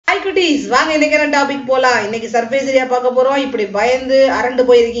Hi குட்டீஸ், வாங்க இன்னைக்கு என்ன டாபிக் போலாம். இன்னைக்கு சர்ஃபேஸ் ஏரியா பார்க்க போறோம். இப்படி பயந்து அரண்டு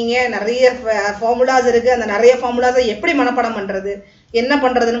போயிருக்கீங்க. நிறைய ஃபார்முலாஸ் இருக்கு. அந்த நிறைய ஃபார்முலாஸை எப்படி மனப்பாடம் பண்றது, என்ன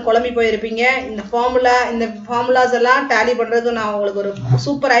பண்றதுன்னு குழம்பி போயிருப்பீங்க. இந்த ஃபார்முலாஸ் எல்லாம் டேலி பண்றதுக்கு நான் உங்களுக்கு ஒரு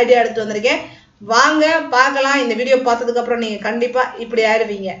சூப்பர் ஐடியா எடுத்து வந்திருக்கேன். வாங்க பார்க்கலாம். இந்த வீடியோ பார்த்ததுக்கு அப்புறம் நீங்க கண்டிப்பா இப்படி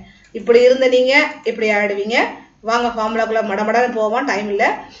ஆயிடுவீங்க. இப்படி இருந்த நீங்க இப்படி ஆயிடுவீங்க. வாங்க ஃபார்முலாக்குள்ள மடமடன்னு போவோம், டைம் இல்லை.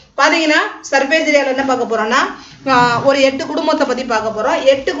 பாத்தீங்கன்னா சர்ஃபேஸ் ஏரியாவில் என்ன பார்க்க போறோம்னா, ஒரு 8 குடும்பத்தை பத்தி பார்க்க போறோம்.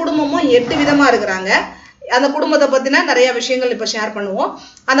 8 குடும்பமும் 8 விதமா இருக்கிறாங்க. அந்த குடும்பத்தை பத்தினா நிறைய விஷயங்கள் இப்ப ஷேர் பண்ணுவோம்.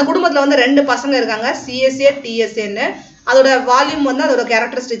 அந்த குடும்பத்துல வந்து 2 பசங்க இருக்காங்க, சிஎஸ்ஏ டிஎஸ்ஏன்னு. அதோட வால்யூம் வந்து அதோட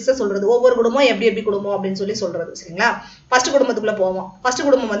கேரக்டரிஸ்டிக்ஸை சொல்றது, ஒவ்வொரு குடும்பம் எப்படி குடும்பம் அப்படின்னு சொல்றது. சரிங்களா? ஃபர்ஸ்ட் குடும்பத்துக்குள்ள போவோம். ஃபர்ஸ்ட்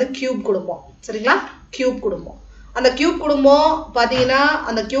குடும்பம் வந்து கியூப் குடும்பம். சரிங்களா? கியூப் குடும்பம். அந்த கியூப் குடும்பம் பாத்தீங்கன்னா,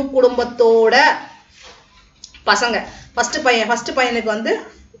 அந்த கியூப் குடும்பத்தோட பசங்க, ஃபர்ஸ்ட் பையனுக்கு வந்து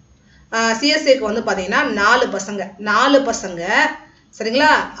சிஎஸ்ஏக்கு வந்து பாத்தீங்கன்னா 4 பசங்க.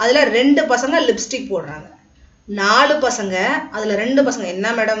 சரிங்களா? அதுல 2 பசங்க லிப்ஸ்டிக் போடுறாங்க. 4 பசங்க, அதுல 2 பசங்க.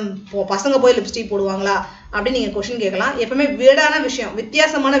 என்ன மேடம், பசங்க போய் லிப்ஸ்டிக் போடுவாங்களா அப்படின்னு நீங்க கொஸ்டின் கேட்கலாம். எப்பவுமே வீடான விஷயம்,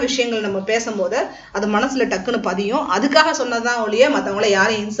 வித்தியாசமான விஷயங்கள் நம்ம பேசும்போது அது மனசுல டக்குன்னு பதியும். அதுக்காக சொன்னதான் ஒழிய மற்றவங்கள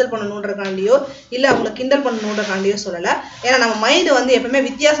யாரையும் இன்சல்ட் பண்ணணுன்றக்காண்டியோ இல்ல அவங்களை கிண்டல் பண்ணணுன்றக்காண்டியோ சொல்லல. ஏன்னா நம்ம மைண்ட் வந்து எப்பவுமே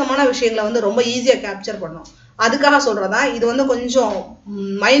வித்தியாசமான விஷயங்களை வந்து ரொம்ப ஈஸியா கேப்சர் பண்ணும். அதுக்காக சொல்றதா. இது வந்து கொஞ்சம்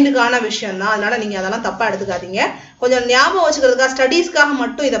மைண்டுக்கான விஷயம் தான். அதனால நீங்க அதெல்லாம் தப்பா எடுத்துக்காதீங்க. கொஞ்சம் ஞாபகம் வச்சுக்கிறதுக்காக, ஸ்டடீஸ்க்காக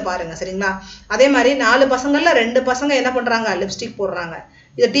மட்டும் இதை பாருங்க. சரிங்களா? அதே மாதிரி 4 பசங்கள்ல 2 பசங்க என்ன பண்றாங்க, லிப்ஸ்டிக் போடுறாங்க.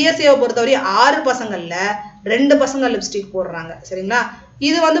 இது டிஎஸ்ஏவை பொறுத்தவரை 6 பசங்கள்ல 2 பசங்க லிப்ஸ்டிக் போடுறாங்க. சரிங்களா?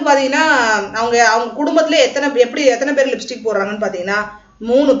 இது வந்து பாத்தீங்கன்னா அவங்க குடும்பத்துல எத்தனை பேர் லிப்ஸ்டிக் போடுறாங்கன்னு பாத்தீங்கன்னா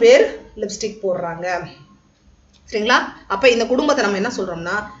 3 பேர் லிப்ஸ்டிக் போடுறாங்க. சரிங்களா? அப்ப இந்த குடும்பத்தை நம்ம என்ன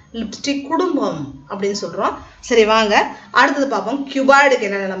சொல்றோம்னா லிப்ஸ்டிக் குடும்பம் அப்படின்னு சொல்றோம். சரி, வாங்க அடுத்தது பார்ப்போம். கியூபாய்டுக்கு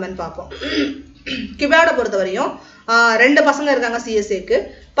என்ன நிலைமைன்னு பார்ப்போம். கியூபாய்டை பொறுத்த வரையும் 2 பசங்க இருக்காங்க சிஎஸ்ஏக்கு.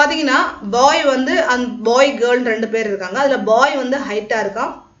 பாத்தீங்கன்னா பாய் வந்து பாய் கேர்ள் 2 பேர் இருக்காங்க. அதுல பாய் வந்து ஹைட்டா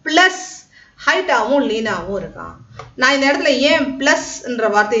இருக்கான், பிளஸ் ஹைட்டாவும் லீனாவும் இருக்கான். நான் இந்த இடத்துல ஏன் பிளஸ்ன்ற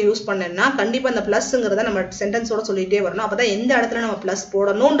வார்த்தையை யூஸ் பண்ணேன்னா, கண்டிப்பா இந்த பிளஸ்ங்கிறத நம்ம சென்டென்ஸோட சொல்லிட்டே வரணும். அப்பதான் எந்த இடத்துல நம்ம பிளஸ்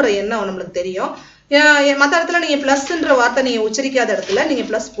போடணும்ன்ற எண்ணம் நம்மளுக்கு தெரியும். மற்ற இடத்துல நீங்க பிளஸ்ன்ற வார்த்தை நீங்க உச்சரிக்காத இடத்துல நீங்க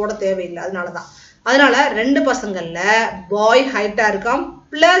பிளஸ் போட தேவையில்லை. அதனால 2 பசங்கள்ல பாய் ஹைட்டா இருக்கான்,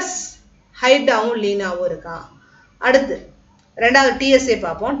 பிளஸ் ஹைட்டாவும் லீனாவும் இருக்கான். அடுத்து ரெண்டாவது டிஎஸ்ஏ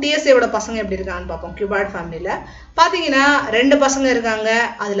பார்ப்போம். டிஎஸ்ஏவோட பசங்க எப்படி இருக்கான்னு பார்ப்போம். கியூபாய்ட் ஃபேமிலியில பாத்தீங்கன்னா 2 பசங்க இருக்காங்க.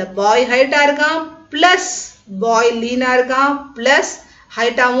 அதுல பாய் ஹைட்டா இருக்கான், பிளஸ் பாய் லீனா இருக்கான், பிளஸ்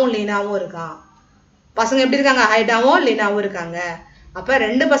ஹைட்டாவும் லீனாவும் இருக்கான். பசங்க எப்படி இருக்காங்க, ஹைட்டாவும் லீனாவும் இருக்காங்க. அப்ப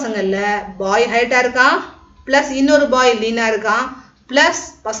 2 பசங்கள்ல பாய் ஹைட்டா இருக்கான், பிளஸ் இன்னொரு பாய் லீனா இருக்கான், பிளஸ்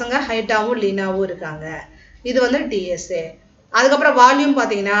பசங்க ஹைட்டாவும் லீனாவும் இருக்காங்க. இது வந்து டிஎஸ்ஏ. அதுக்கப்புறம் வால்யூம்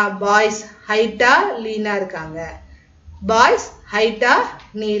பாத்தீங்கன்னா பாய்ஸ் ஹைட்டா லீனா இருக்காங்க, பாய்ஸ் ஹைட்டா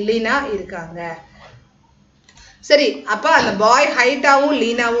லீனா இருக்காங்க. சரி, அப்ப அந்த பாய் ஹைட்டாவும்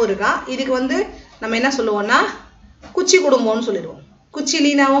லீனாவும் இருக்கான். இதுக்கு வந்து நம்ம என்ன சொல்லுவோம்னா குச்சி குடும்பம்னு சொல்லிடுவோம். குச்சி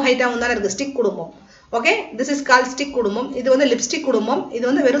லீனாவும் ஹைட்டாவும் தானே இருக்கு, ஸ்டிக் குடும்பம். Okay, this is call stick குடும்பம். இது வந்து லிப்ஸ்டிக் குடும்பம், இது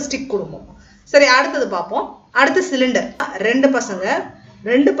வந்து வெறும் ஸ்டிக் குடும்பம். சரி, அடுத்தது பார்ப்போம். அடுத்து சிலிண்டர்.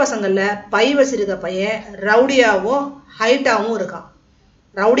 2 பசங்கள்ல பை வச்சிருக்க பையன் ரவுடியாவும் ஹைட்டாவும் இருக்கான்.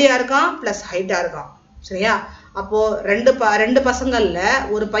 ரவுடியா இருக்கான் பிளஸ் ஹைட்டா இருக்கான். சரியா? அப்போ 2 பசங்கள்ல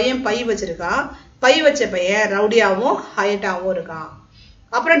ஒரு பையன் பை வச்சிருக்கான். பை வச்ச பையன் ரவுடியாவும் ஹைட்டாவும் இருக்கான்.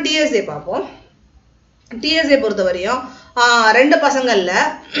 அப்புறம் டிஎஸ்ஏ பார்ப்போம். டிஎஸ்ஏ பொறுத்த வரையும் 2 பசங்கள்ல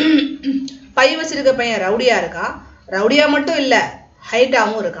பை வச்சிருக்க பையன் ரவுடியா இருக்கான். ரவுடியா மட்டும் இல்ல,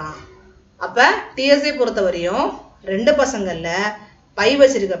 ஹைட்டாவும் இருக்கான். அப்ப டிஎஸ்ஏ பொறுத்த வரையும் 2 பசங்கள்ல பை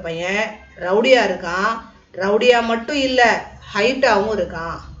வச்சிருக்க பையன் ரவுடியா இருக்கான். ரவுடியா மட்டும் இல்ல, ஹைட்டாவும்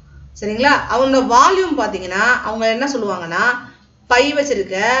இருக்கான். சரிங்களா? அவங்க வால்யூம் பாத்தீங்கன்னா அவங்க என்ன சொல்லுவாங்கன்னா, பை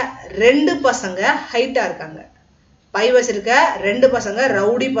வச்சிருக்க 2 பசங்க ஹைட்டா இருக்காங்க. பை வச்சிருக்க 2 பசங்க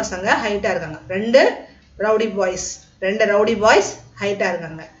ரவுடி பசங்க ஹைட்டா இருக்காங்க. 2 ரவுடி பாய்ஸ் ஹைட்டா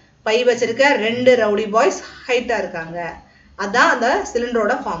இருக்காங்க. பை வச்சிருக்க 2 ரவுடி பாய்ஸ் ஹைட்டா இருக்காங்க. அதான் அந்த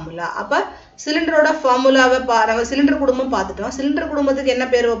சிலிண்டரோட ஃபார்முலா. அப்ப சிலிண்டரோட ஃபார்முலாவை நம்ம சிலிண்டர் குடும்பம் பார்த்துட்டோம். சிலிண்டர் குடும்பத்துக்கு என்ன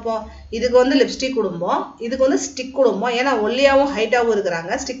பேர் வைப்போம்? இதுக்கு வந்து லிப்ஸ்டிக் குடும்பம், இதுக்கு வந்து ஸ்டிக் குடும்பம். ஏன்னா ஒல்லியாவும் ஹைட்டாவும்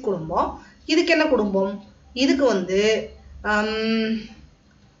இருக்கிறாங்க, ஸ்டிக் குடும்பம். இதுக்கு என்ன குடும்பம்? இதுக்கு வந்து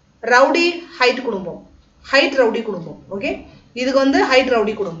ரவுடி ஹைட் குடும்பம், ஹைட் ரவுடி குடும்பம். ஓகே, இதுக்கு வந்து ஹைட்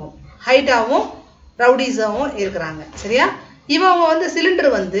ரவுடி குடும்பம், ஹைட்டாவும் ரவுடிஸாவும் இருக்கிறாங்க. சரியா? இவங்க வந்து சிலிண்டர்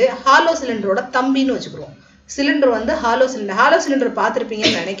வந்து ஹாலோ சிலிண்டரோட தம்பின்னு வச்சுக்கிறோம். சிலிண்டர் வந்து ஹாலோ சிலிண்டர்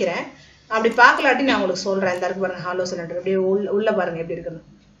பார்த்துருப்பீங்கன்னு நினைக்கிறேன். அப்படி பார்க்கலாட்டி நான் உங்களுக்கு சொல்றேன். இந்த இருக்கு பாருங்க ஹாலோ சிலிண்டர். இப்படி உள்ள பாருங்க எப்படி இருக்குன்னு.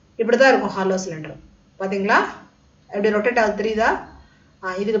 இப்படிதான் இருக்கும் ஹாலோ சிலிண்டர். பாத்தீங்களா? எப்படி ரொட்டேட் ஆகுது தெரியுதா?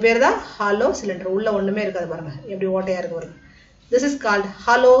 இதுக்கு பேர் தான் ஹாலோ சிலிண்டர். உள்ள ஒண்ணுமே இருக்காது பாருங்க, எப்படி ஓட்டையா இருக்கு பாருங்க. This is called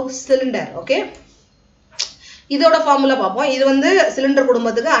hollow cylinder. Okay. இதோட ஃபார்முலா பார்ப்போம். இது வந்து சிலிண்டர்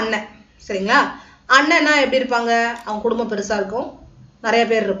குடும்பத்துக்கு அண்ணன். சரிங்களா? அண்ணன்னா எப்படி இருப்பாங்க? அவங்க குடும்பம் பெருசா இருக்கும், நிறைய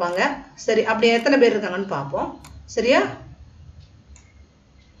பேர் இருப்பாங்க. சரி, அப்படி எத்தனை பேர் இருக்காங்கன்னு பார்ப்போம். சரியா?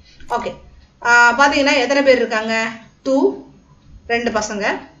 ஓகே. பாத்தீங்கன்னா எத்தனை பேர் இருக்காங்க? 2, 2 பசங்க,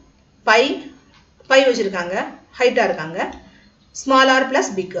 பை வச்சிருக்காங்க, ஹைட்டா இருக்காங்க. Small R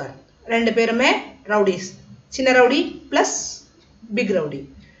plus big R, ரெண்டு பேருமே ரவுடிஸ். சின்ன ரவுடி பிளஸ் பிக் ரவுடி.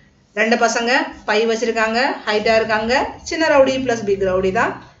 2 பசங்க, பை வச்சிருக்காங்க, ஹைட்டா இருக்காங்க. சின்ன ரவுடி பிளஸ் பிக் ரவுடி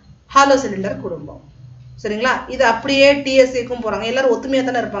தான் ஹாலோ சிலிண்டர் குடும்பம். சரிங்களா? இது அப்படியே டிஎஸ்ஏக்கும் போறாங்க. எல்லாரும் ஒத்துமையா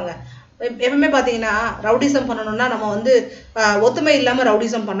தானே இருப்பாங்க. எப்பவுமே பாத்தீங்கன்னா ரவுடிசம் பண்ணணும்னா நம்ம வந்து ஒத்துமை இல்லாம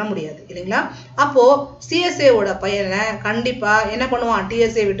ரவுடிசம் பண்ண முடியாது இல்லைங்களா? அப்போ சிஎஸ்ஏவோட பையனை கண்டிப்பா என்ன பண்ணுவான்?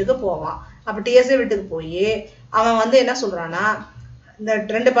 டிஎஸ்ஏ வீட்டுக்கு போவான். அப்ப டிஎஸ்ஏ வீட்டுக்கு போய் அவன் வந்து என்ன சொல்றான்னா, இந்த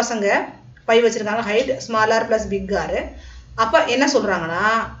 2 பசங்க பை வச்சிருக்காங்க, height small R plus big R. அப்ப என்ன சொல்றாங்கன்னா,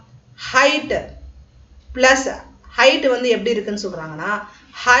 ஹைட் பிளஸ் ஹைட் வந்து எப்படி இருக்குன்னு சொல்றாங்கன்னா,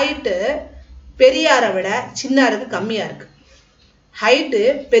 ஹைட்டு பெரியாரை விட சின்னாருக்கு கம்மியா இருக்கு. ஹைட்டு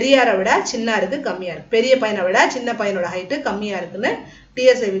பெரியாரை விட சின்னாருக்கு கம்மியா இருக்கு. பெரிய பையனை விட சின்ன பையனோட ஹைட்டு கம்மியா இருக்குன்னு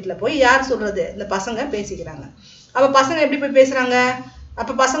டிஎஸ்ஏ வீட்டுல போய் யார் சொல்றது? இந்த பசங்க பேசிக்கிறாங்க. அப்ப பசங்க எப்படி போய் பேசுறாங்க?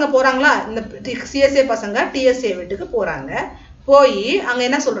 அப்ப பசங்க போறாங்களா? இந்த சிஎஸ்ஏ பசங்க டிஎஸ்ஏ வீட்டுக்கு போறாங்க. போய் அங்க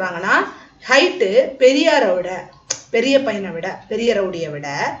என்ன சொல்றாங்கன்னா, ஹைட்டு பெரியாரை விட, பெரிய பையனை விட, பெரிய ரவுடியை விட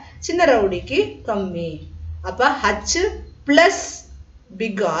சின்ன ரவுடிக்கு கம்மி. அப்ப H plus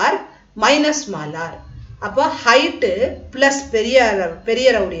big R minus small R. அப்போ ஹைட்டு பிளஸ் பெரிய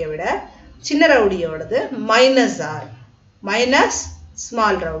ரவுடியை விட சின்ன ரவுடியோடது minus R, minus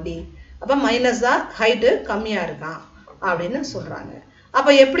small rowdy. அப்ப மைனஸ் ஆர், ஹைட்டு கம்மியா இருக்கான் அப்படின்னு சொல்றாங்க. அப்ப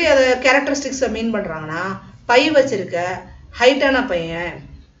எப்படி அதை கேரக்டரிஸ்டிக்ஸை மீன் பண்றாங்கன்னா, பை வச்சிருக்க ஹைட்டான பையன்,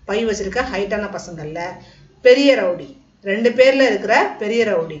 பை வச்சிருக்க ஹைட்டான பசங்கள்ல பெரிய ரவுடி, 2 பேர்ல இருக்கிற பெரிய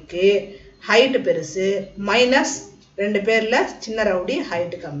ரவுடிக்கு ஹைட்டு பெருசு, மைனஸ் 2 பேர்ல சின்ன ரவுடி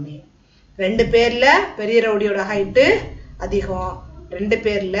ஹைட்டு கம்மி. 2 பேர்ல பெரிய ரவுடியோட ஹைட்டு அதிகம், 2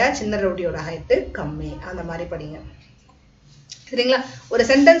 பேர்ல சின்ன ரவுடியோட ஹைட்டு கம்மி. அந்த மாதிரி படிங்க. சரிங்களா? ஒரு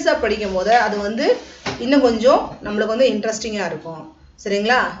சென்டென்ஸா படிக்கும் போது அது வந்து இன்னும் கொஞ்சம் நம்மளுக்கு வந்து இன்ட்ரெஸ்டிங்கா இருக்கும்.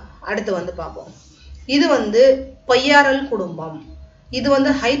 சரிங்களா? அடுத்து வந்து பார்ப்போம். இது வந்து பையாரல் குடும்பம், இது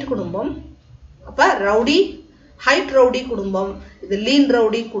வந்து ஹைட் குடும்பம். அப்ப ரவுடி, ஹைட் ரவுடி குடும்பம். இது லீன்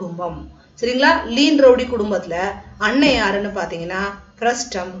ரவுடி குடும்பம். சரிங்களா? லீன் ரவுடி குடும்பத்துல அண்ணன் யாருன்னு பாத்தீங்கன்னா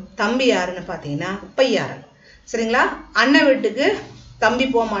பிரஸ்டம், தம்பி யாருன்னு பாத்தீங்கன்னா பையாரல். சரிங்களா? அண்ணன் வீட்டுக்கு தம்பி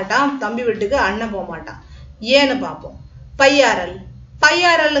போக மாட்டான், தம்பி வீட்டுக்கு அண்ணன் போக மாட்டான். ஏன்னு பார்ப்போம். பையாரல்,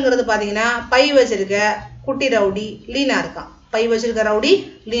 பையாரல்ங்கிறது பாத்தீங்கன்னா பை வச்சிருக்க குட்டி ரவுடி லீனா இருக்கான், பை வச்சிருக்க ரவுடி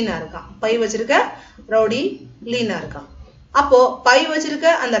லீனா இருக்கான், பை வச்சிருக்க ரவுடி லீனா இருக்கான். அப்போ பை வச்சிருக்க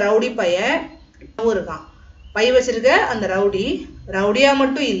அந்த ரவுடி பையன் இருக்கான், பை வச்சிருக்க அந்த ரவுடி ரவுடியா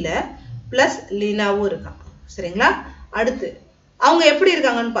மட்டும் இல்ல பிளஸ் லீனாவும் இருக்கான். சரிங்களா? அடுத்து அவங்க எப்படி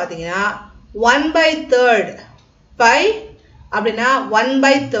இருக்காங்கன்னு பாத்தீங்கன்னா 1/3 பை அப்படின்னா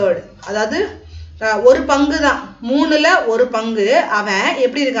 1/3, அதாவது ஒரு பங்கு தான், 3ல ஒரு பங்கு. அவன்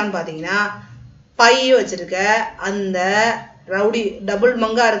எப்படி இருக்கான்னு பாத்தீங்கன்னா பை வச்சிருக்க அந்த ரவுடி டபுள்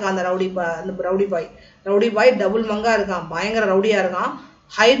மங்கா இருக்கான். அந்த ரவுடி பாய் டபுள் மங்கா இருக்கான், பயங்கர ரவுடியா இருக்கான்.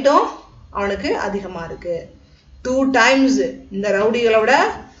 ஹைட்டும் அவனுக்கு அதிகமா இருக்கு. 2 times இந்த ரவுடிகளை விட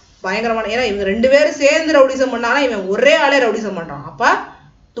பயங்கரமான. ஏன்னா இவங்க 2 பேரும் சேர்ந்து ரவுடிசம் பண்ணாலும் இவன் ஒரே ஆளே ரவுடிசம் பண்றான். அப்ப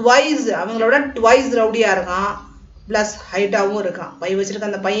ட்வைஸ், அவங்களோட ட்வைஸ் ரவுடியா இருக்கான், பிளஸ் ஹைட்டாவும் இருக்கான். பை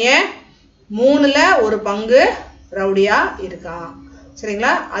வச்சிருக்க அந்த பையன் 3ல ஒரு பங்கு ரவுடியா இருக்கான்.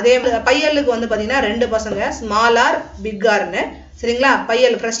 சரிங்களா? அதே பையலுக்கு வந்து பாத்தீங்கன்னா 2 பசங்க, ஸ்மால் ஆர் பிக் ஆர்னு. சரிங்களா?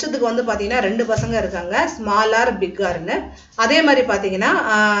 பையல் பிரஸ்டத்துக்கு வந்து பாத்தீங்கன்னா 2 பசங்க இருக்காங்க, ஸ்மால் ஆர் பிக் ஆர்னு. அதே மாதிரி பாத்தீங்கன்னா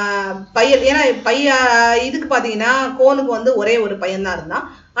பையல், ஏன்னா இதுக்கு பாத்தீங்கன்னா கோனுக்கு வந்து ஒரே ஒரு பையன் தான் இருந்தான்.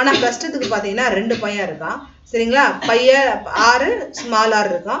 ஆனா பிரஸ்டத்துக்கு பாத்தீங்கன்னா 2 பையன் இருக்கான். சரிங்களா? பையன் ஆறு, ஸ்மால் ஆர்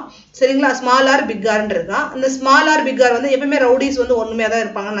இருக்கான். சரிங்களா? ஸ்மால் ஆர் பிக் ஆர்ன்னு இருக்கான். அந்த ஸ்மால் ஆர் பிக் ஆர் வந்து எப்பவுமே ரவுடிஸ் வந்து ஒண்ணுமே தான்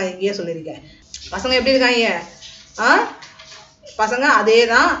இருப்பாங்கன்னு நான் இங்கேயே சொல்லியிருக்கேன். பசங்க எப்படி இருக்காங்க? பசங்க அதே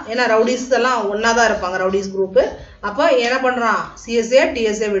தான், ஏன்னா ரவுடிஸ் எல்லாம் ஒன்னாதான் இருப்பாங்க, ரவுடிஸ் குரூப். அப்போ என்ன பண்றான்? சிஎஸ்ஏ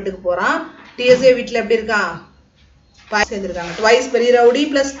டிஎஸ்ஏ வீட்டுக்கு போறான். டிஎஸ்ஏ வீட்டுல எப்படி இருக்கான்? சேர்ந்துருக்காங்க. ட்வைஸ் பெரிய ரவுடி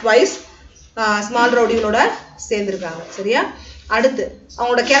பிளஸ் ட்வைஸ் ஸ்மால் ரவுடிகளோட சேர்ந்துருக்காங்க. சரியா? அடுத்து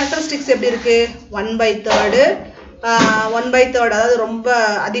அவங்களோட கேரக்டரிஸ்டிக்ஸ் எப்படி இருக்கு? 1/3, 1/3, அதாவது ரொம்ப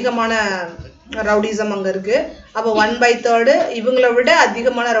அதிகமான ரவுடிசம் அங்க இருக்கு. அப்போ 1/3 இவங்களை விட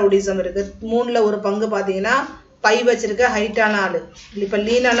அதிகமான ரவுடிசம் இருக்கு. 3ல ஒரு பங்கு பாத்தீங்கன்னா பை வச்சிருக்க ஹைட்டான ஆளு, இப்ப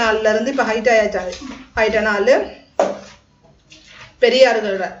லீனான ஆள்ல இருந்து இப்ப ஹைட்டான ஆளு பெரிய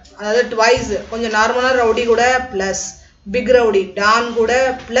ஆளுகளோட, அதாவது ட்வைஸ் கொஞ்சம் நார்மலான ரவுடி கூட பிளஸ் பிக் ரவுடி டான் கூட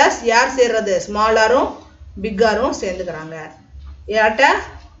பிளஸ் யார் சேர்றது? Small ஆரும் big ஆரும் சேர்ந்துக்கிறாங்க. ஏட்ட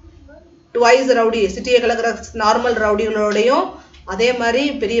ட்வைஸ் ரவுடி சிட்டியை கலக்கிற நார்மல் ரவுடிகளோடையும் அதே மாதிரி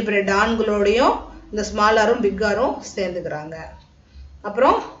பெரிய பெரிய டான்களோடையும் இந்த ஸ்மாலாரும் பிக்காரும் சேர்ந்துக்கிறாங்க.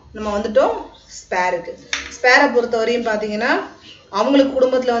 அப்புறம் நம்ம வந்துட்டோம் ஸ்பேருக்கு. ஸ்பேரை பொறுத்த வரையும் பார்த்தீங்கன்னா அவங்களுக்கு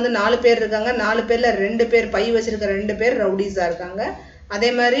குடும்பத்தில் வந்து 4 பேர் இருக்காங்க. 4 பேர்ல 2 பேர் பை வச்சிருக்க 2 பேர் ரவுடிஸா இருக்காங்க. அதே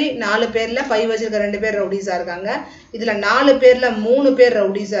மாதிரி 4 பேர்ல பை வச்சிருக்க 2 பேர் ரவுடிஸா இருக்காங்க. இதுல 4 பேர்ல 3 பேர்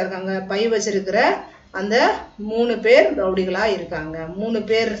ரவுடிஸா இருக்காங்க. பை வச்சிருக்கிற அந்த 3 பேர் ரவுடிகளா இருக்காங்க. 3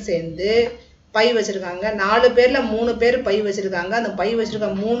 பேர் சேர்ந்து பை வச்சிருக்காங்க. 4 பேர்ல 3 பேர் பை வச்சிருக்காங்க. அந்த பை வச்சிருக்க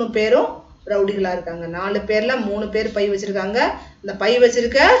 3 பேரும் ரவுடிகளா இருக்காங்க. 4 பேர்ல 3 பேர் பை வச்சிருக்காங்க. இந்த பை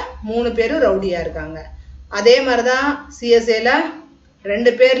வச்சிருக்க 3 பேரும் ரவுடியா இருக்காங்க. அதே மாதிரிதான் சிஎஸ்ஏல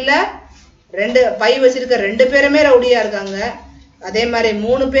 2 பேர்ல 2 பை வச்சிருக்க 2 பேருமே ரவுடியா இருக்காங்க. அதே மாதிரி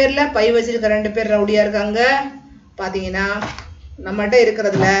 3 பேர்ல பை வச்சிருக்க 2 பேர் ரவுடியா இருக்காங்க. பாத்தீங்கன்னா நம்மகிட்ட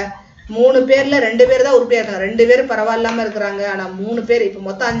இருக்கிறதுல 3 பேர்ல 2 பேர் தான் உருப்படியா இருக்காங்க. 2 பேர் பரவாயில்லாம இருக்கிறாங்க. ஆனா 3 பேர் இப்ப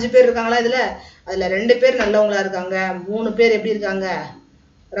மொத்தம் 5 பேர் இருக்காங்களா இதுல, அதுல 2 பேர் நல்லவங்களா இருக்காங்க. 3 பேர் எப்படி இருக்காங்க,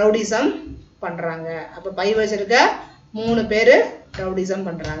 ரவுடிசம் பண்றாங்க. அப்ப பை வச்சிருக்க 3 பேரு ரவுடிசம்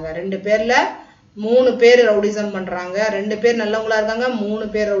பண்றாங்க. 2 பேர்ல 3 பேர் ரவுடிசம் பண்றாங்க. 2 பேர் நல்லவங்களா இருக்காங்க. 3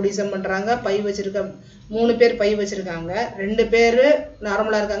 பேர் ரவுடிசம் பண்றாங்க. பை வச்சிருக்க 3 பேர் பை வச்சிருக்காங்க. 2 பேர்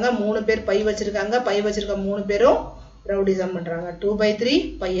நார்மலா இருக்காங்க. 3 பேர் பை வச்சிருக்காங்க. பை வச்சிருக்க 3 பேரும் ரவுடிசம் பண்றாங்க. 2/3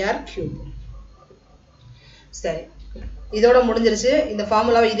 பை ஆர் கியூப். சரி, இதோட முடிஞ்சிருச்சு. இந்த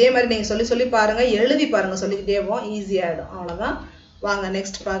ஃபார்முலாவை இதே மாதிரி நீங்க சொல்லி சொல்லி பாருங்க, எழுதி பாருங்க, சொல்லிக்கிட்டே போவோம், ஈஸியா ஆயிடும். அவ்வளவுதான். வாங்க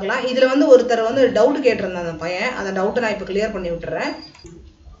நெக்ஸ்ட் பார்க்கலாம். இதுல வந்து ஒருத்தர் வந்து டவுட் கேட்டிருந்தாங்க அந்த பையன். அந்த டவுட்டை நான் இப்ப கிளியர் பண்ணி விட்டுறேன்.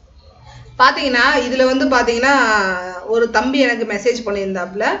 பாத்தீங்கன்னா இதுல வந்து பாத்தீங்கன்னா ஒரு தம்பி எனக்கு மெசேஜ்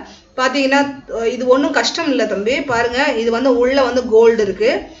பண்ணியிருந்தாப்புல. பாத்தீங்கன்னா இது ஒன்றும் கஷ்டம் இல்லை தம்பி, பாருங்க. இது வந்து உள்ள வந்து கோல்டு இருக்கு,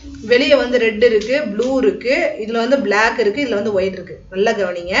 வெளியே வந்து ரெட் இருக்கு, ப்ளூ இருக்கு, இதுல வந்து பிளாக் இருக்கு, இதுல வந்து ஒயிட் இருக்கு. நல்லா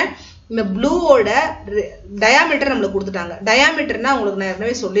கவனிங்க. இந்த ப்ளூவோட டயாமீட்டர் நம்மளுக்கு கொடுத்துட்டாங்க. டயாமீட்டர்னா உங்களுக்கு நான்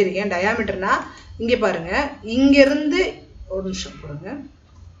ஏற்கனவே சொல்லியிருக்கேன். டயாமீட்டர்னா இங்க பாருங்க, இங்க இருந்து ஒரு நிமிஷம் போடுங்க.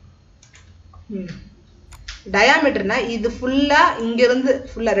 டயாமீட்டர்னா இது ஃபுல்லா இங்க இருந்து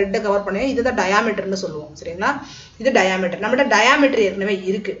ஃபுல்லா ரெட்டை கவர் பண்ணி இதுதான் டயாமீட்டர்னு சொல்லுவோம். சரிங்களா, இது டயாமீட்டர். நம்மகிட்ட டயாமீட்டர் ஏற்கனவே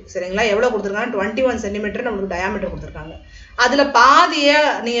இருக்கு. சரிங்களா, எவ்வளவு கொடுத்துருக்காங்க, 21 சென்டிமீட்டர் நம்மளுக்கு டயாமீட்டர் கொடுத்துருக்காங்க. அதுல பாதியை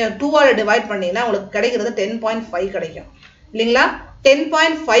நீங்க 2ஆல டிவைட் பண்ணீங்கன்னா உங்களுக்கு கிடைக்கிறது 10.5 கிடைக்கும் இல்லைங்களா.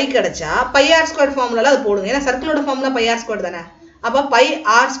 10.5 கிடைச்சா பை ஆர் ஸ்கொயர் ஃபார்முலால அதை போடுங்க. ஏன்னா சர்க்கிளோட ஃபார்முலா பை ஆர் ஸ்கொயர் தானே. அப்ப பை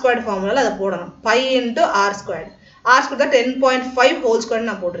ஆர் ஸ்கொயர் ஃபார்முலால அதை போடணும். By into R square. R square தான் 10.5 ஹோல் ஸ்கொயர்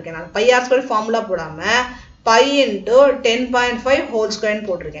நான் போட்டிருக்கேன். நான் பை ஆர் ஸ்கொயர் ஃபார்முலா போடாம பை இன்டு 10.5 ஹோல் ஸ்கொயர்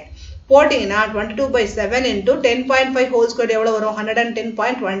போட்டிருக்கேன். போட்டீங்கன்னா 22/7 இன்டு 10.5 ஹோல் ஸ்கொயர் எவ்வளவு வரும்,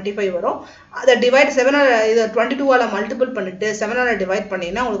 110.25 வரும். அதை டிவைட் 7 இதை 22ஆல மல்டிபிள் பண்ணிட்டு 7ஆல டிவைட்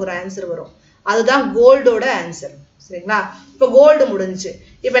பண்ணீங்கன்னா உங்களுக்கு ஒரு ஆன்சர் வரும். அதுதான் கோல்டோட ஆன்சர். சரிங்களா, இப்ப கோல்டு முடிஞ்சு.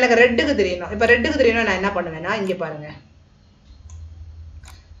 இப்ப எனக்கு ரெட்டுக்கு தெரியணும். இப்ப ரெட்டுக்கு தெரியணும் நான் என்ன பண்ணுவேன்னா, இங்க பாருங்க,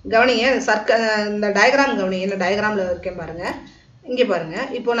 கவனிங்க, இந்த டயக்ராம் கவனிங்க. இந்த டயக்ராம்ல இருக்கேன் பாருங்க. இங்க பாருங்க,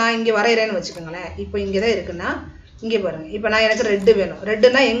 இப்போ நான் இங்க வரைகிறேன்னு வச்சுக்கோங்களேன். இப்போ இங்கதான் இருக்குன்னா இங்க பாருங்க. இப்போ நான் எனக்கு ரெட்டு வேணும்.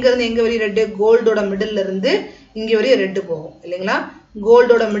 ரெட்டுனா எங்க இருந்து எங்க வரையும் ரெட்டு, கோல்டோட மிடில் இருந்து இங்க வரையும் ரெட்டு போகும் இல்லைங்களா.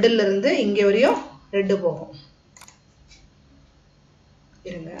 கோல்டோட மிடில் இருந்து இங்க வரையும் ரெட்டு போகும்.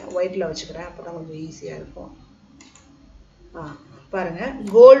 இருங்க, ஒயிட்ல வச்சுக்கிறேன், அப்பதான் கொஞ்சம் ஈஸியா இருக்கும். பாருங்க,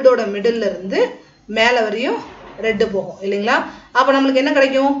 கோல்டோட மிடில் இருந்து மேல வரையும் ரெட் போகும் இல்லைங்களா. அப்ப நம்மளுக்கு என்ன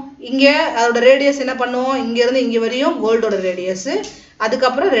கிடைக்கும், இங்க அதோட ரேடியஸ் என்ன பண்ணுவோம், இங்க இருந்து இங்க வரையும் கோல்டோட ரேடியஸ்,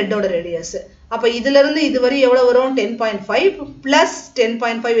 அதுக்கப்புறம் ரெட்டோட ரேடியஸ். அப்ப இதுல இருந்து இது வரையும் எவ்வளவு வரும், 10.5 பிளஸ்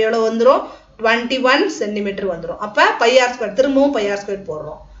 10.5 எவ்வளவு வந்துரும், 21 சென்டிமீட்டர் வந்துரும். அப்ப பை ஆர் ஸ்கொயர், திரும்பவும் பை ஆர் ஸ்கொயர்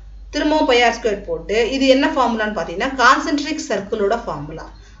போடுறோம். திரும்பவும் பை ஆர் ஸ்கொயர் போட்டு இது என்ன ஃபார்முலான்னு பாத்தீங்கன்னா கான்சென்ட்ரிக் சர்க்கிளோட ஃபார்முலா.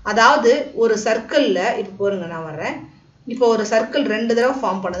 அதாவது ஒரு சர்க்கிள்ல இப்ப போருங்க, நான் வர்றேன். இப்போ ஒரு சர்க்கிள் 2 தடவை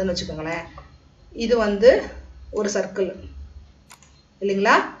ஃபார்ம் பண்ணதுன்னு வச்சுக்கோங்களேன். இது வந்து ஒரு சர்க்கிள்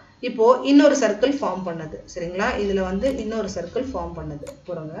இல்லைங்களா. இப்போ இன்னொரு சர்க்கிள் ஃபார்ம் பண்ணது. சரிங்களா, இதுல வந்து இன்னொரு சர்க்கிள் ஃபார்ம் பண்ணது.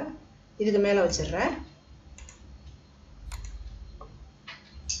 போறங்க, இதுக்கு மேல வச்சிடுறேன்.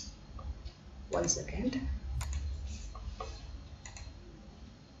 1 செகண்ட்.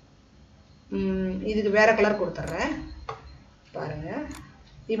 இதுக்கு வேற கலர் கொடுத்துட்றேன் பாருங்க.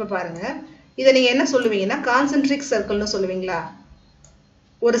 இப்ப பாருங்க, இதை நீங்க என்ன சொல்லுவீங்கன்னா கான்சென்ட்ரிக் சர்க்கிள்னு சொல்லுவீங்களா.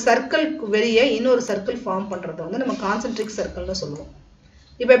 ஒரு சர்க்கிள்க்கு வெளியே இன்னொரு சர்க்கிள் ஃபார்ம் பண்றது வந்து நம்ம கான்சென்ட்ரிக் சர்க்கிள்னு சொல்லுவோம்.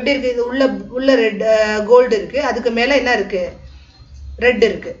 இப்போ எப்படி இருக்கு, இது உள்ள ரெட் கோல்டு இருக்கு, அதுக்கு மேல என்ன இருக்கு, ரெட்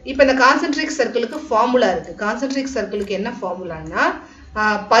இருக்கு. இப்போ இந்த கான்சென்ட்ரிக் சர்க்கிளுக்கு ஃபார்முலா இருக்கு. கான்சென்ட்ரிக் சர்க்கிளுக்கு என்ன ஃபார்முலான்னா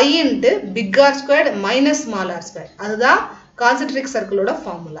by into big R squared minus small R squared. அதுதான் concentric சர்க்கிளோட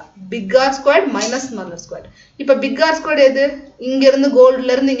formula. Big R squared minus small R squared. இப்போ பிக் ஆர் ஸ்கொயர்ட் எது, இங்க இருந்து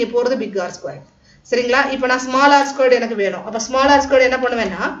கோல்டுல இருந்து இங்க போறது பிக் ஆர் ஸ்கொயர்ட். சரிங்களா, இப்போ நான் ஸ்மால் ஆர் ஸ்கொயர்ட் எனக்கு வேணும். அப்ப ஸ்மால் ஆர் ஸ்கொயர்ட் என்ன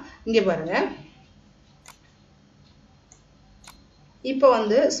பண்ணுவேன்னா, இங்க பாருங்க, இப்போ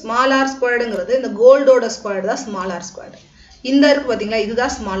வந்து ஸ்மால் ஆர் ஸ்கொயர்டுங்கிறது இந்த கோல்டோட ஸ்கொயர்டு தான் ஸ்மால் ஆர் ஸ்கொயர்டு. இந்த இருக்கு பார்த்தீங்களா,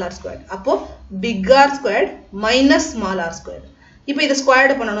 இதுதான் ஸ்மால் ஆர் ஸ்கொயர்டு. அப்போ big R squared minus small R squared. இப்போ இதை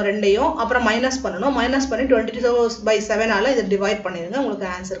ஸ்கொயர்டு பண்ணணும் ரெண்டையும், அப்புறம் மைனஸ் பண்ணணும். மைனஸ் பண்ணி 22/7 இதை டிவைட் பண்ணிடுங்க, உங்களுக்கு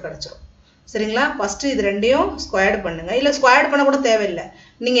ஆன்சர் கிடைச்சிடும். சரிங்களா? ஃபர்ஸ்ட் இது ரெண்டையும் ஸ்கொயர்டு பண்ணுங்க. இல்லை ஸ்கொயர்டு பண்ண கூட தேவையில்லை.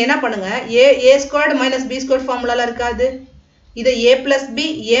 நீங்கள் என்ன பண்ணுங்க, ஏ ஸ்கொயர்டு மைனஸ் பி ஸ்கொயர்டு ஃபார்முலாலாம் இருக்காது, இதை a plus b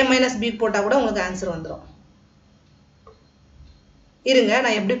a minus b போட்டால் கூட உங்களுக்கு ஆன்சர் வந்துடும். இருங்க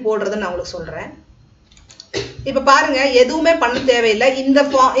நான் எப்படி போடுறதுன்னு நான் உங்களுக்கு சொல்கிறேன். இப்போ பாருங்க, எதுவுமே பண்ண தேவையில்லை.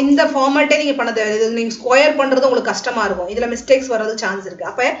 இந்த ஃபார்மேட்டே நீங்கள் பண்ண தேவையில்லை. இது நீங்கள் ஸ்கொயர் பண்ணுறது உங்களுக்கு கஷ்டமாக இருக்கும். இதில் மிஸ்டேக்ஸ் வர்றது சான்ஸ் இருக்குது.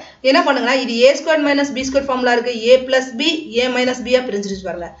 அப்போ என்ன பண்ணுங்கன்னா, இது a square minus b square formula இருக்குது, a plus b a minus b பிரிஞ்சிருச்சு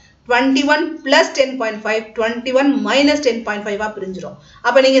பாருங்க. 21 plus 10.5 21 minus 10.5 பிரிஞ்சிடும்.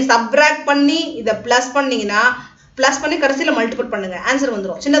 அப்போ நீங்கள் சப்ராக்ட் பண்ணி இதை ப்ளஸ் பண்ணீங்கன்னா, ப்ளஸ் பண்ணி கடைசியில் மல்டிபிள் பண்ணுங்க, ஆன்சர்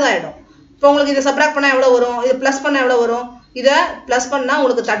வந்துடும், சின்னதாகிடும். இப்போ உங்களுக்கு இதை சப்ராக்ட் பண்ணால் எவ்வளோ வரும், இதை ப்ளஸ் பண்ணால் எவ்வளோ வரும், இதை ப்ளஸ் பண்ணால்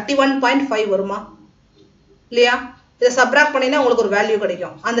உங்களுக்கு 31.5 வருமா இல்லையா? இதை சப்ராக்ட் பண்ணினா உங்களுக்கு ஒரு வேல்யூ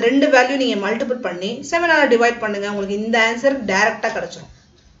கிடைக்கும். அந்த ரெண்டு வேல்யூ நீங்கள் மல்டிபிள் பண்ணி 7ஆல் டிவைட் பண்ணுங்க, உங்களுக்கு இந்த ஆன்சர் டைரெக்டாக கிடைச்சிடும்.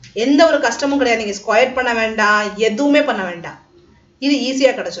 எந்த ஒரு கஷ்டமும் கிடையாது. நீங்கள் ஸ்கொயர் பண்ண வேண்டாம், எதுவுமே பண்ண வேண்டாம், இது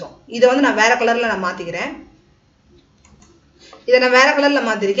ஈஸியாக கிடைச்சிடும். இதை வந்து நான் வேற கலரில் நான் மாற்றிக்கிறேன். இதை நான் வேற கலரில்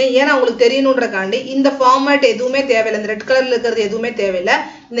மாற்றிருக்கேன், ஏன்னா உங்களுக்கு தெரியணுன்றக்காண்டி. இந்த ஃபார்மேட் எதுவுமே தேவையில்லை, இந்த ரெட் கலரில் இருக்கிறது எதுவுமே தேவையில்லை.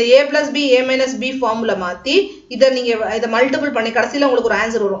 இந்த a plus b a minus b formula மாற்றி இதை மல்டிபிள் பண்ணி கடைசியில் உங்களுக்கு ஒரு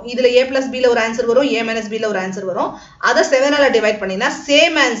ஆன்சர் வரும். இதில் a plus b ஒரு ஆன்சர் வரும், a minus b ஒரு ஆன்சர் வரும். அதை 7ஆல் டிவைட் பண்ணினா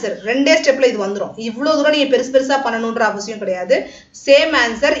சேம் ஆன்சர், ரெண்டே ஸ்டெப்பில் இது வந்துடும். இவ்வளோ தூரம் நீங்கள் பெருசாக பண்ணணுன்ற அவசியம் கிடையாது. சேம்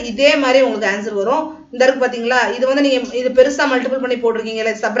ஆன்சர் இதே மாதிரி உங்களுக்கு ஆன்சர் வரும். இந்த இருக்கு பார்த்தீங்களா, இது வந்து நீங்கள் இது பெருசாக மல்டிபிள் பண்ணி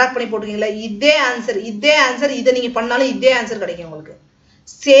போட்டிருக்கீங்களா, சப்ராக்ட் பண்ணி போட்டிருக்கீங்களா, இதே ஆன்சர் இதை நீங்கள் பண்ணாலும் இதே ஆன்சர் கிடைக்கும், உங்களுக்கு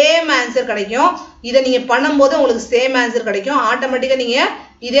சேம் ஆன்சர் கிடைக்கும். இதை நீங்கள் பண்ணும்போது உங்களுக்கு சேம் ஆன்சர் கிடைக்கும். ஆட்டோமேட்டிக்காக நீங்கள்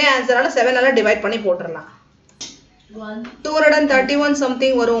இதே ஆன்சரால 7ஆல் டிவைட் பண்ணி போட்டுடலாம். 231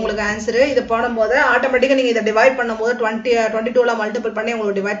 சம்திங் வரும் உங்களுக்கு ஆன்சர். இதை பண்ணும்போது ஆட்டோமேட்டிக்காக நீங்கள் இதை டிவைட் பண்ணும்போது 22 மல்டிபிள் பண்ணி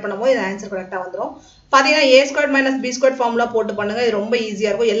உங்களுக்கு டிவைட் பண்ணும்போது இந்த ஆன்சர் கரெக்டாக வந்துடும். பார்த்தீங்கன்னா a square minus b square formula போட்டு பண்ணுங்க, இது ரொம்ப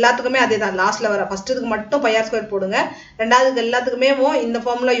ஈஸியாக இருக்கும். எல்லாத்துக்குமே அதே தான், லாஸ்ட்டில் வர ஃபர்ஸ்ட்டுக்கு மட்டும் πr ஸ்கொயர் போடுங்க, ரெண்டாவதுக்கு எல்லாத்துக்குமே இந்த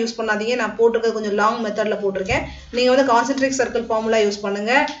ஃபார்முலா யூஸ் பண்ணாதீங்க. நான் போட்டிருக்கிறது கொஞ்சம் லாங் மெத்தடில் போட்டிருக்கேன். நீங்கள் வந்து கான்சென்ட்ரிக் சர்க்கிள் ஃபார்முலா யூஸ்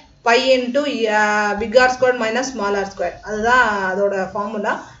பண்ணுங்க, π into big R square minus small R square, அதுதான் அதோட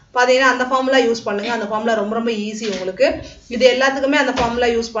ஃபார்முலா. பார்த்தீங்கன்னா அந்த ஃபார்முலா யூஸ் பண்ணுங்க, அந்த ஃபார்முலா ரொம்ப ரொம்ப ஈஸி உங்களுக்கு. இது எல்லாத்துக்குமே அந்த ஃபார்முலா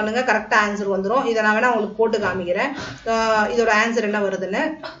யூஸ் பண்ணுங்க, கரெக்டாக ஆன்சர் வந்துடும். இதை நான் வேணா உங்களுக்கு போட்டு காமிக்கிறேன் இதோட ஆன்சர் என்ன வருதுன்னு.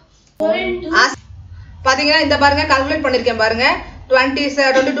 பார்த்தீங்கன்னா இந்த பாருங்க, கால்குலேட் பண்ணியிருக்கேன் பாருங்க,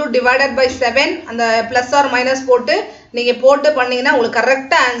 22 டிவைடட் பை 7 அந்த பிளஸ் ஆர் மைனஸ் போட்டு நீங்கள் போட்டு பண்ணீங்கன்னா உங்களுக்கு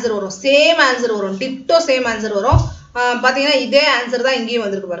கரெக்டாக ஆன்சர் வரும், சேம் ஆன்சர் வரும், டிட்டோ சேம் ஆன்சர் வரும். பார்த்தீங்கன்னா இதே ஆன்சர் தான் இங்கேயும்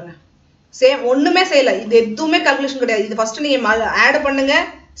வந்திருக்கு பாருங்க, சேம், ஒன்றுமே செய்யலை, இது எதுவுமே கால்குலேஷன் கிடையாது. இது ஃபர்ஸ்ட் நீங்கள் ஆட் பண்ணுங்க,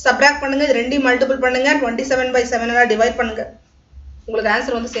 சப்ராக்ட் பண்ணுங்க, இது ரெண்டையும் மல்டிபிள் பண்ணுங்க, 27/7 டிவைட் பண்ணுங்க, உங்களுக்கு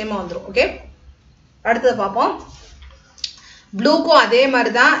ஆன்சர் வந்து சேமா வந்துடும். ஓகே, அடுத்தது பார்ப்போம். ப்ளூக்கும் அதே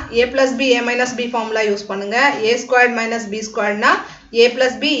மாதிரி தான் a plus b a minus b formula use பண்ணுங்க. a squared minus b ஸ்கொயர்ட்னா a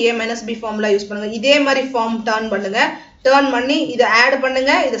plus b a minus b formula use பண்ணுங்க. இதே மாதிரி ஃபார்ம் டர்ன் பண்ணுங்க, டர்ன் பண்ணி இதை ஆட்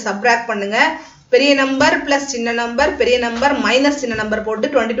பண்ணுங்க, இதை சப்ராக்ட் பண்ணுங்க. பெரிய நம்பர் பிளஸ் சின்ன நம்பர், பெரிய நம்பர் மைனஸ் சின்ன நம்பர் போட்டு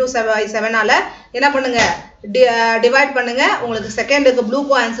 22/7 என்ன பண்ணுங்க, டிவைட் பண்ணுங்க. உங்களுக்கு செகண்டுக்கு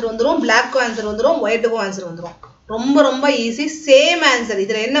ப்ளூக்கும் ஆன்சர் வந்துடும், பிளாக்கும் ஆன்சர் வந்துடும், ஒயிட்டுக்கும் ஆன்சர் வந்துடும். ரொம்ப ரொம்ப ஈஸி, சேம் ஆன்சர்.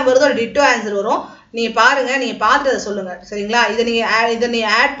 இதில் என்ன வருதோ டிட்டோ ஆன்சர் வரும். நீங்கள் பாருங்க, நீங்கள் பார்த்துட்டு அதை சொல்லுங்க, சரிங்களா? இதை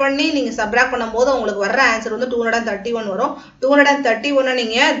நீங்கள் ஆட் பண்ணி நீங்கள் சப்ராக்ட் பண்ணும்போது உங்களுக்கு வர்ற ஆன்சர் வந்து 231 வரும். 231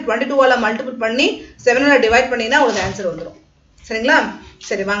 நீங்கள் 22ஆல் மல்டிபிள் பண்ணி 7ஆல் டிவைட் பண்ணிங்கன்னா உங்களுக்கு ஆன்சர் வந்துடும், சரிங்களா?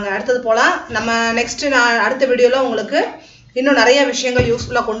 சரி வாங்க அடுத்தது போகலாம். நம்ம நெக்ஸ்ட் நான் அடுத்த வீடியோவில் உங்களுக்கு இன்னும் நிறைய விஷயங்கள்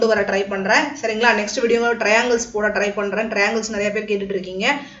யூஸ்ஃபுல்லாக கொண்டு வர ட்ரை பண்ணுறேன், சரிங்களா? நெக்ஸ்ட் வீடியோவில் ட்ரையாங்கிள்ஸ் போட ட்ரை பண்ணுறேன். ட்ரையாங்கிள்ஸ் நிறைய பேர் கேட்டுட்டு இருக்கீங்க,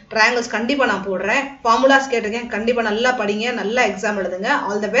 ட்ரையாங்கிள்ஸ் கண்டிப்பாக நான் போடுறேன். ஃபார்முலாஸ் கேட்டிருக்கேன், கண்டிப்பாக நல்லா படிங்க, நல்லா எக்ஸாம் எழுதுங்க.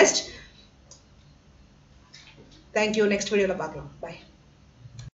 All the best. Thank you. Next வீடியோவில் பார்க்கலாம். பை.